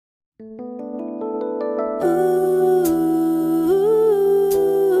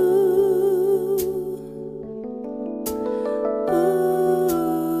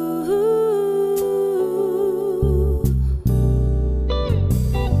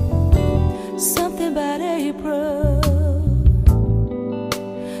Something about April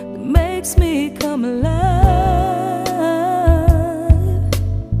that makes me come alive.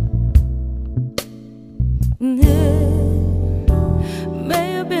 Yeah.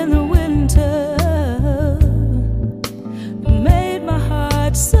 May have been the winter that made my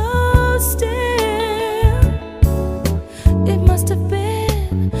heart so still. It must have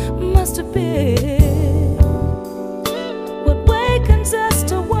been what wakens us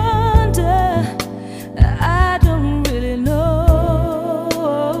to wonder. I don't really know,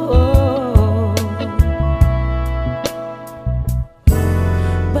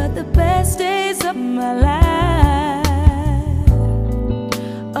 but the best days of my life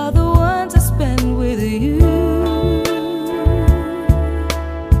are the ones I spend with you.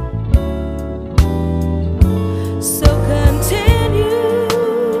 So continue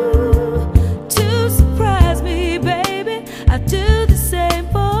to surprise me, baby. I do the same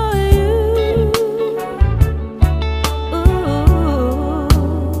for you. Ooh,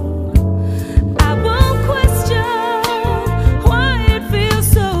 I won't question why it feels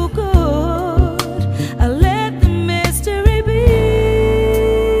so good. I'll let the mystery be.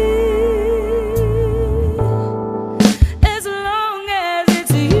 As long as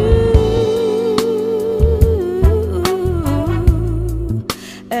it's you,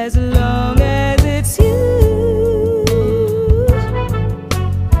 as long as it's you.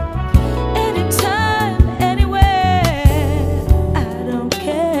 Anytime, anywhere, I don't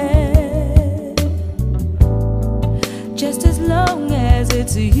care. Just as long as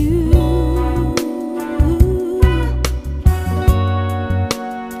it's you.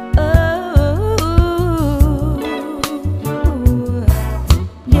 Oh,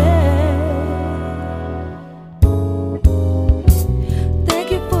 yeah.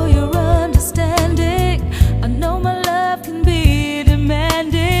 Thank you for your understanding. I know my love can be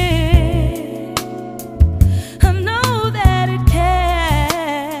demanding. I know that it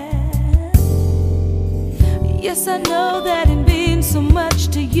can. Yes, I know that